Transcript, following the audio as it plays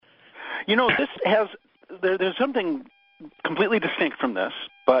There's something completely distinct from this,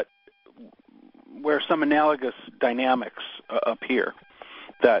 but where some analogous dynamics appear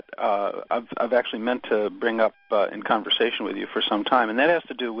that I've actually meant to bring up in conversation with you for some time, and that has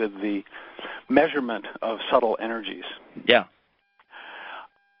to do with the measurement of subtle energies. Yeah.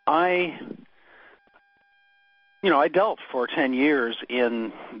 I dealt for 10 years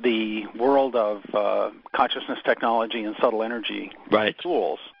in the world of consciousness technology and subtle energy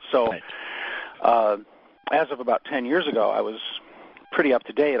tools. So as of about 10 years ago, I was pretty up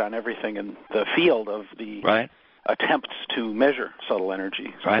to date on everything in the field of the attempts to measure subtle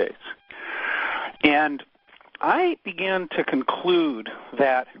energy states. And I began to conclude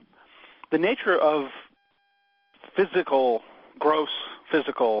that the nature of gross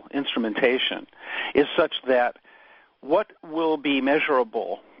physical instrumentation is such that what will be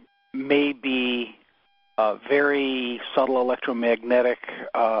measurable may be very subtle electromagnetic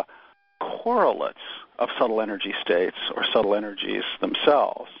correlates of subtle energy states or subtle energies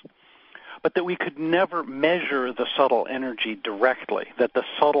themselves, but that we could never measure the subtle energy directly, that the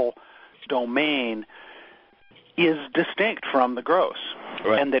subtle domain is distinct from the gross,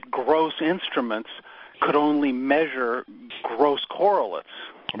 and that gross instruments could only measure gross correlates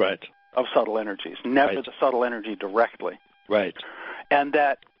of subtle energies, never the subtle energy directly. Right. And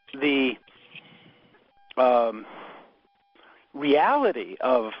that the reality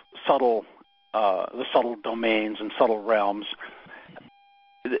of the subtle domains and subtle realms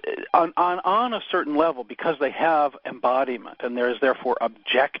on a certain level, because they have embodiment and there is therefore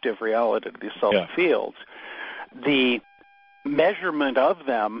objective reality to these subtle fields, the measurement of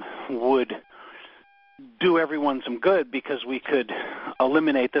them would do everyone some good, because we could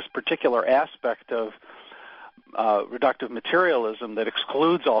eliminate this particular aspect of reductive materialism that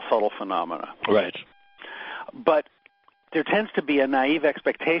excludes all subtle phenomena. Right. But there tends to be a naive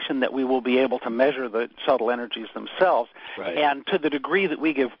expectation that we will be able to measure the subtle energies themselves. Right. And to the degree that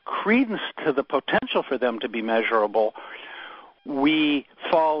we give credence to the potential for them to be measurable, we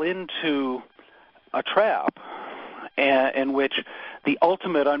fall into a trap in which the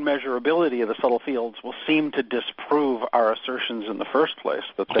ultimate unmeasurability of the subtle fields will seem to disprove our assertions in the first place,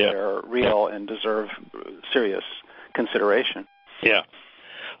 that they are real and deserve serious consideration. Yeah.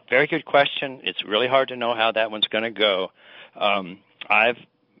 Very good question. It's really hard to know how that one's going to go. I've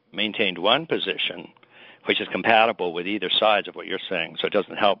maintained one position, which is compatible with either sides of what you're saying, so it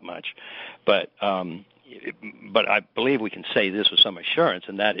doesn't help much. But I believe we can say this with some assurance,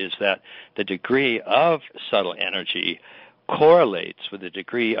 and that is that the degree of subtle energy correlates with the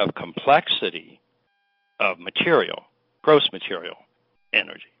degree of complexity of material, gross material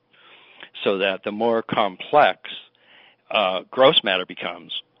energy, so that the more complex gross matter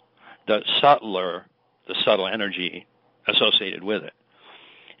becomes, the subtler the subtle energy associated with it.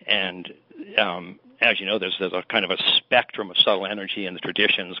 And as you know, there's a kind of a spectrum of subtle energy in the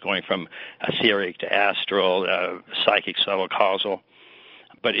traditions, going from etheric to astral, psychic, subtle, causal.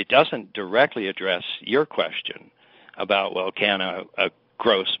 But it doesn't directly address your question about, well, can a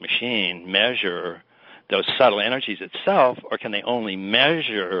gross machine measure those subtle energies itself, or can they only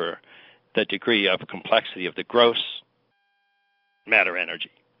measure the degree of complexity of the gross matter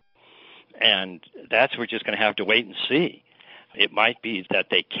energy? And that's we're just going to have to wait and see. It might be that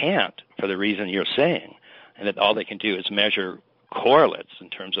they can't, for the reason you're saying, and that all they can do is measure correlates in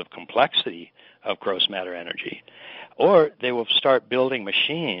terms of complexity of gross matter energy. Or they will start building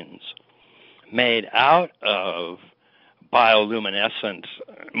machines made out of bioluminescent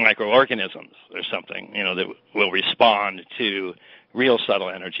microorganisms or something, that will respond to real subtle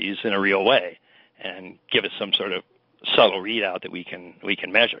energies in a real way and give us some sort of subtle readout that we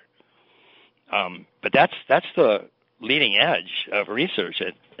can measure. But that's the leading edge of research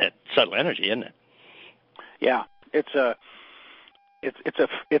at subtle energy, isn't it? Yeah, it's a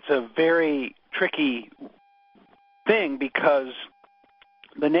very tricky thing, because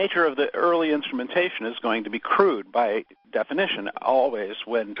the nature of the early instrumentation is going to be crude by definition. Always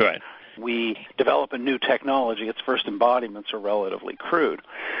when we develop a new technology, its first embodiments are relatively crude.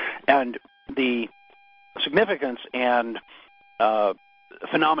 And the significance and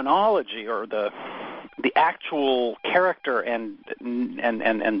phenomenology, or the actual character and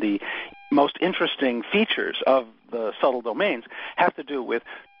the most interesting features of the subtle domains have to do with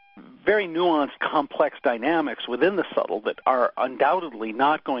very nuanced, complex dynamics within the subtle that are undoubtedly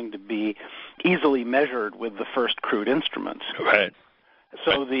not going to be easily measured with the first crude instruments. Right.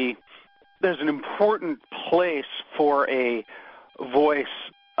 So there's an important place for a voice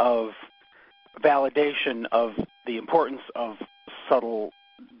of validation of the importance of subtle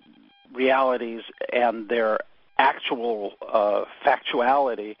realities and their actual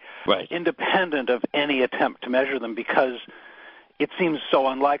factuality, right, independent of any attempt to measure them, because it seems so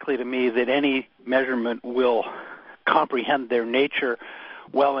unlikely to me that any measurement will comprehend their nature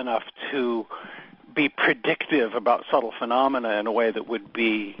well enough to be predictive about subtle phenomena in a way that would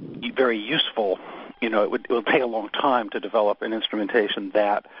be very useful. It will take a long time to develop an instrumentation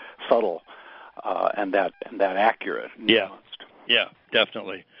that subtle and that accurate. Yeah,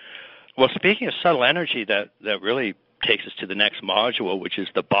 definitely. Well, speaking of subtle energy, that really takes us to the next module, which is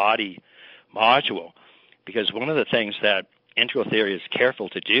the body module, because one of the things that integral theory is careful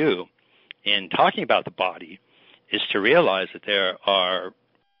to do in talking about the body is to realize that there are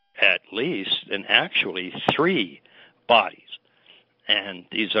at least and actually 3 bodies, and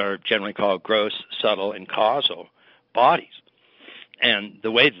these are generally called gross, subtle, and causal bodies. And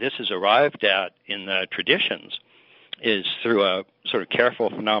the way this is arrived at in the traditions is through a sort of careful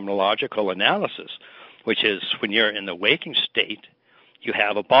phenomenological analysis, which is when you're in the waking state, you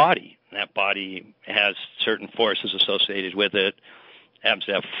have a body. And that body has certain forces associated with it. It happens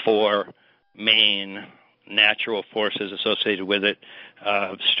to have 4 main natural forces associated with it,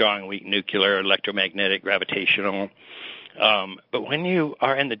 strong, weak, nuclear, electromagnetic, gravitational. But when you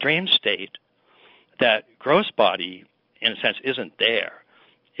are in the dream state, that gross body, in a sense, isn't there.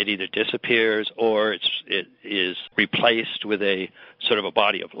 It either disappears or it is replaced with a sort of a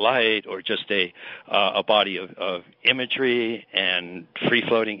body of light, or just a body of imagery and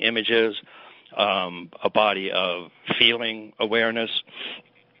free-floating images, a body of feeling awareness.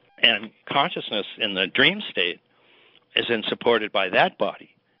 And consciousness in the dream state is then supported by that body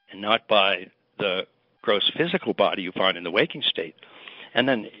and not by the gross physical body you find in the waking state. And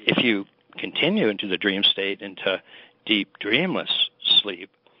then if you continue into the dream state, into deep dreamless sleep,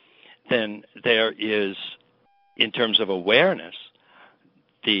 then there is, in terms of awareness,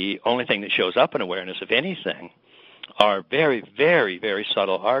 the only thing that shows up in awareness, if anything, are very, very, very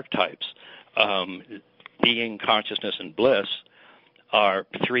subtle archetypes. Being, consciousness, and bliss are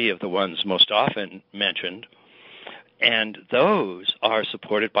 3 of the ones most often mentioned, and those are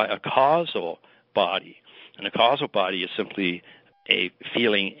supported by a causal body. And a causal body is simply a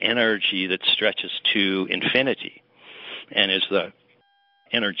feeling energy that stretches to infinity and is the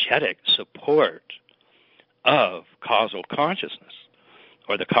energetic support of causal consciousness,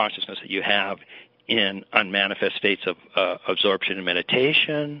 or the consciousness that you have in unmanifest states of absorption and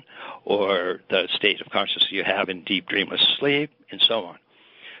meditation, or the state of consciousness you have in deep dreamless sleep, and so on.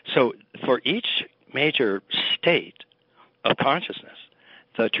 So for each major state of consciousness,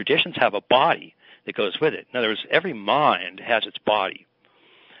 the traditions have a body that goes with it. In other words, every mind has its body.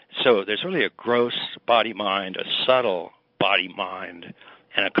 So there's really a gross body-mind, a subtle body-mind,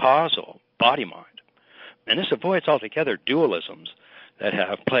 and a causal body-mind. And this avoids altogether dualisms that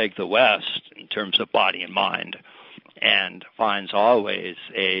have plagued the West in terms of body and mind, and finds always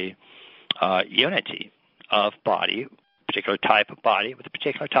a unity of body, a particular type of body with a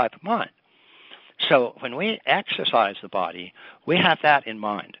particular type of mind. So when we exercise the body, we have that in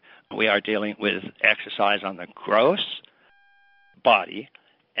mind. We are dealing with exercise on the gross body,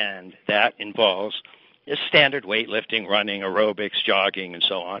 and that involves standard weightlifting, running, aerobics, jogging, and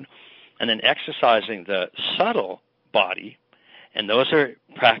so on, and then exercising the subtle body, and those are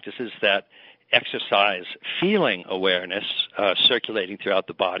practices that exercise feeling awareness circulating throughout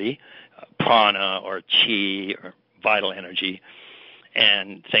the body, prana or qi or vital energy,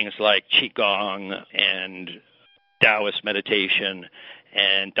 and things like qigong and Taoist meditation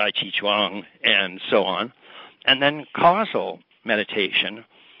and Dai Chi Chuang and so on. And then causal meditation,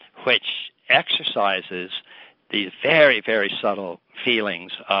 which exercises these very, very subtle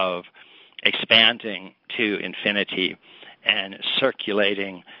feelings of expanding to infinity and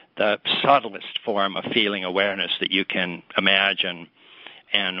circulating the subtlest form of feeling awareness that you can imagine,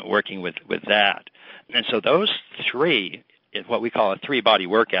 and working with that. And so those 3 is what we call a 3-body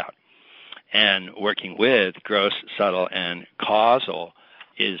workout. And working with gross, subtle, and causal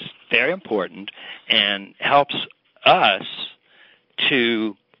is very important and helps us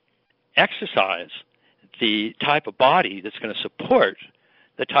to exercise the type of body that's going to support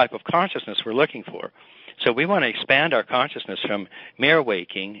the type of consciousness we're looking for. So we want to expand our consciousness from mere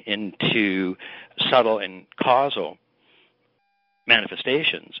waking into subtle and causal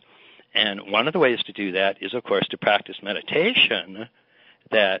manifestations. And one of the ways to do that is, of course, to practice meditation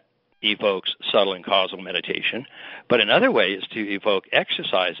that evokes subtle and causal meditation. But another way is to evoke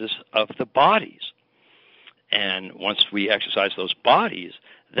exercises of the bodies. And once we exercise those bodies,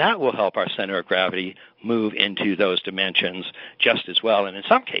 that will help our center of gravity move into those dimensions just as well, and in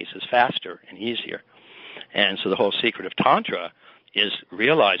some cases faster and easier. And so the whole secret of Tantra is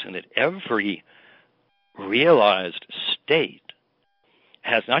realizing that every realized state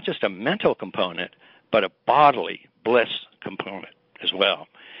has not just a mental component, but a bodily bliss component as well.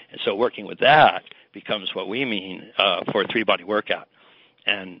 And so working with that becomes what we mean for a three-body workout.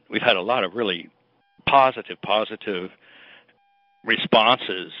 And we've had a lot of really positive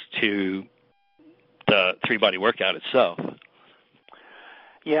responses to the three-body workout itself.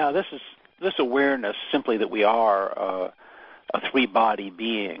 Yeah, this awareness simply that we are a three-body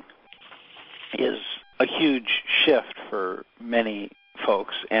being is a huge shift for many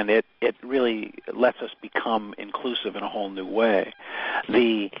folks, and it really lets us become inclusive in a whole new way.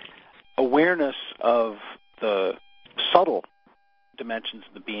 The awareness of the subtle dimensions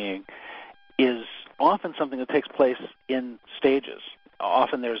of the being is often something that takes place in stages.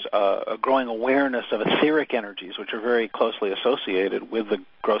 Often there's a growing awareness of etheric energies, which are very closely associated with the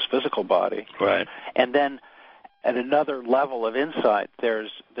gross physical body. Right. And then at another level of insight, there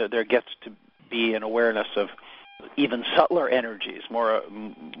gets to be an awareness of even subtler energies, more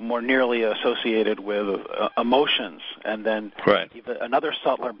nearly associated with emotions, and then even another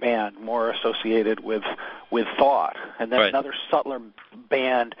subtler band more associated with thought, and then another subtler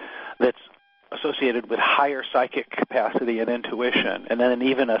band that's associated with higher psychic capacity and intuition, and then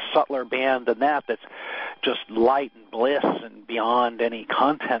even a subtler band than that that's just light and bliss and beyond any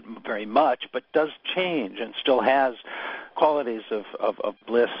content very much, but does change and still has qualities of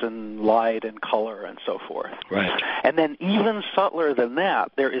bliss and light and color and so forth. Right. And then even subtler than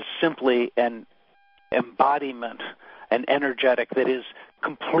that, there is simply an embodiment, an energetic that is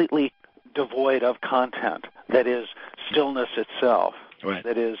completely devoid of content, that is stillness itself,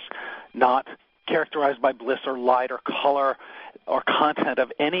 that is not characterized by bliss or light or color or content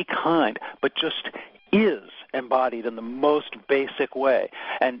of any kind, but just is embodied in the most basic way.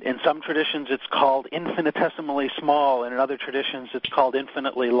 And in some traditions it's called infinitesimally small, and in other traditions it's called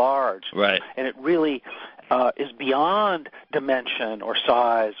infinitely large. Right. And it really is beyond dimension or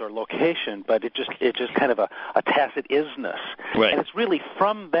size or location, but it just kind of a tacit isness. Right. And it's really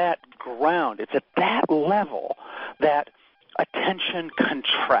from that ground, it's at that level that attention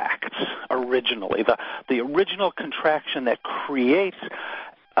contracts originally. The original contraction that creates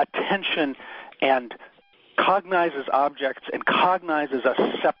attention and cognizes objects and cognizes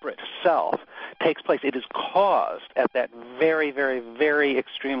a separate self takes place. It is caused at that very, very, very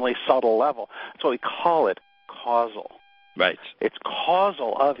extremely subtle level. That's why we call it causal. Right. It's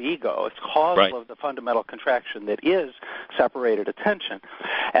causal of ego. It's causal of the fundamental contraction that is separated attention.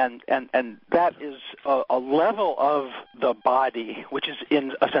 And that is a level of the body, which is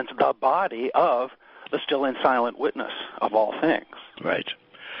in a sense the body of the still and silent witness of all things. Right.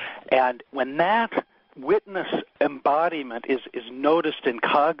 And when that witness embodiment is noticed and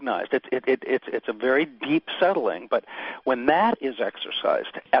cognized, it's a very deep settling, but when that is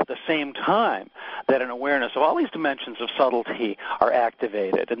exercised at the same time that an awareness of all these dimensions of subtlety are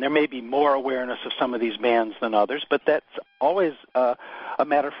activated, and there may be more awareness of some of these bands than others, but that's always a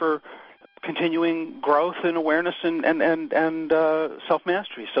matter for continuing growth in awareness and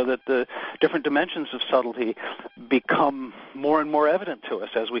self-mastery, so that the different dimensions of subtlety become more and more evident to us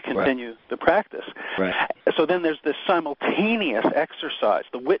as we continue the practice. Right. So then there's this simultaneous exercise.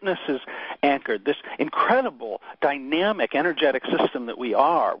 The witness is anchored, this incredible dynamic energetic system that we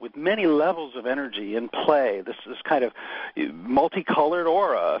are, with many levels of energy in play, this kind of multicolored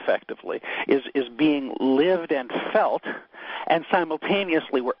aura, effectively, is being lived and felt, and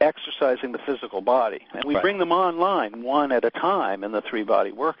simultaneously we're exercising the physical body. And we bring them online one at a time in the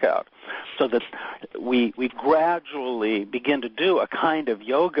three-body workout, so that we gradually begin to do a kind of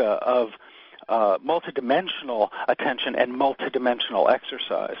yoga of multidimensional attention and multidimensional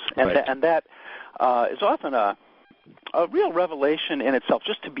exercise. And that is often a real revelation in itself,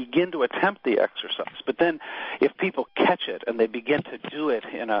 just to begin to attempt the exercise. But then if people catch it and they begin to do it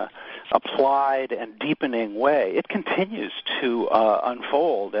in a applied and deepening way, it continues to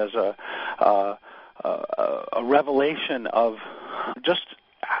unfold as a revelation of just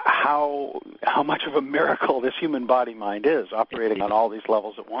how much of a miracle this human body-mind is, operating on all these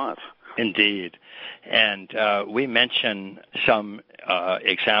levels at once. Indeed. And we mention some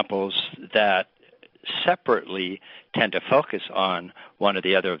examples that separately tend to focus on one or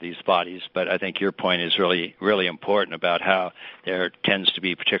the other of these bodies, but I think your point is really, really important about how there tends to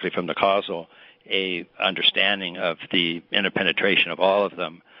be, particularly from the causal, a understanding of the interpenetration of all of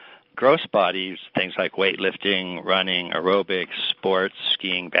them. Gross bodies, things like weightlifting, running, aerobics, sports,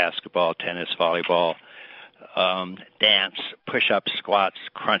 skiing, basketball, tennis, volleyball, dance, push-ups, squats,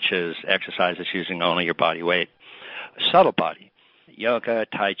 crunches, exercises using only your body weight. Subtle body yoga,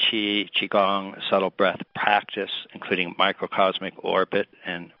 tai chi, qigong, subtle breath practice, including microcosmic orbit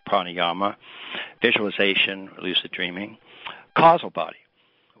and pranayama, visualization, lucid dreaming, causal body,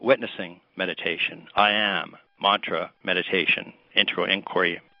 witnessing meditation, I am, mantra meditation, integral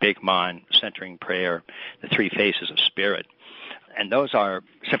inquiry, big mind, centering prayer, the three faces of spirit. And those are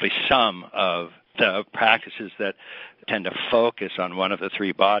simply some of the practices that tend to focus on one of the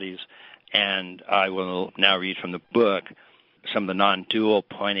three bodies. And I will now read from the book some of the non-dual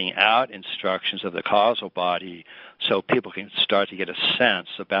pointing out instructions of the causal body so people can start to get a sense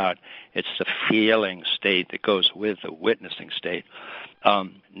about it's the feeling state that goes with the witnessing state.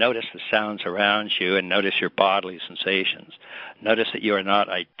 Notice the sounds around you and notice your bodily sensations. Notice that you are not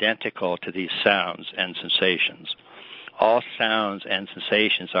identical to these sounds and sensations. All sounds and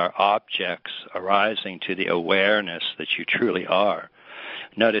sensations are objects arising to the awareness that you truly are.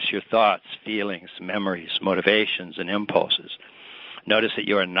 Notice your thoughts, feelings, memories, motivations, and impulses. Notice that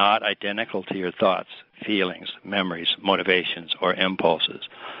you are not identical to your thoughts, feelings, memories, motivations, or impulses.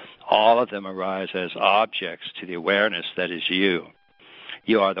 All of them arise as objects to the awareness that is you.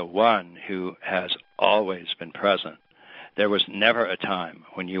 You are the one who has always been present. There was never a time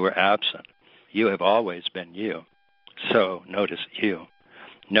when you were absent. You have always been you. So notice you.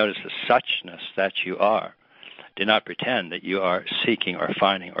 Notice the suchness that you are. Do not pretend that you are seeking or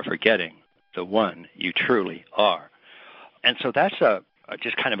finding or forgetting the one you truly are. And so that's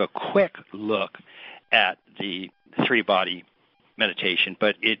just kind of a quick look at the three-body meditation,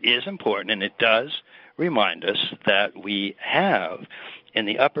 but it is important, and it does remind us that we have in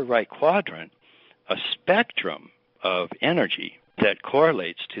the upper right quadrant a spectrum of energy that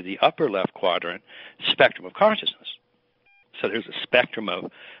correlates to the upper left quadrant spectrum of consciousness. So there's a spectrum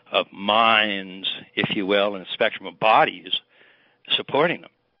of minds, if you will, and a spectrum of bodies supporting them.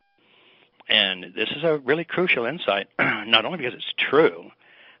 And this is a really crucial insight, not only because it's true,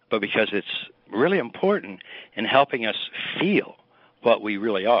 but because it's really important in helping us feel what we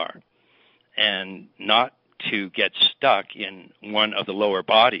really are and not to get stuck in one of the lower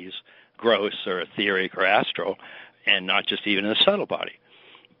bodies, gross or etheric or astral, and not just even in the subtle body,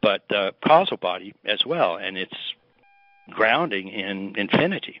 but the causal body as well, and it's grounding in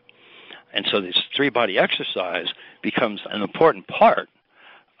infinity. And so this three-body exercise becomes an important part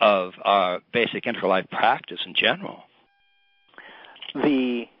of our basic integral life practice in general.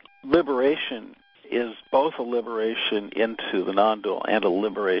 The liberation is both a liberation into the non-dual and a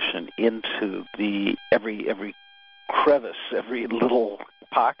liberation into the every crevice, every little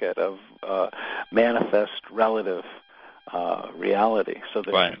pocket of manifest relative reality. So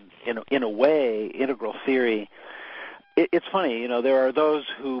that right. in a way, integral theory, it's funny, there are those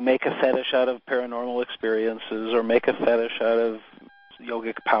who make a fetish out of paranormal experiences or make a fetish out of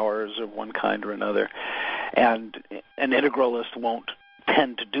yogic powers of one kind or another. And an integralist won't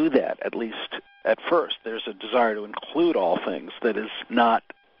tend to do that, at least at first. There's a desire to include all things that is not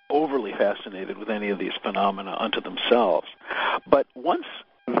overly fascinated with any of these phenomena unto themselves. But once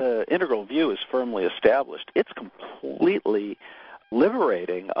the integral view is firmly established, it's completely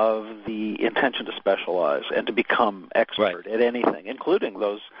liberating of the intention to specialize and to become expert at anything, including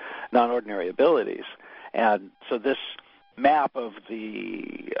those non-ordinary abilities. And so this map of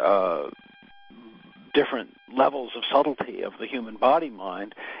the different levels of subtlety of the human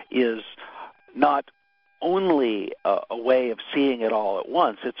body-mind is not only a way of seeing it all at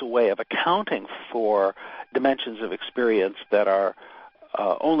once, it's a way of accounting for dimensions of experience that are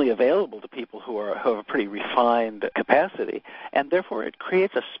only available to people who have a pretty refined capacity, and therefore it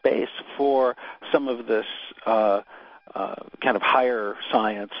creates a space for some of this kind of higher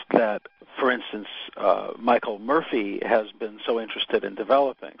science that, for instance, Michael Murphy has been so interested in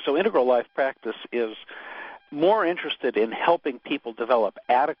developing. So integral life practice is more interested in helping people develop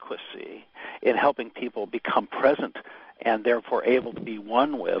adequacy, in helping people become present and therefore able to be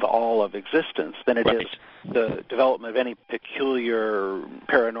one with all of existence than it is the development of any peculiar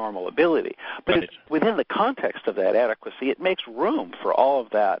paranormal ability. But it's within the context of that adequacy, it makes room for all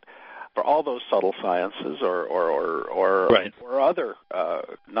of that, for all those subtle sciences or other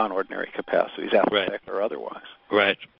non-ordinary capacities, athletic or otherwise. Right.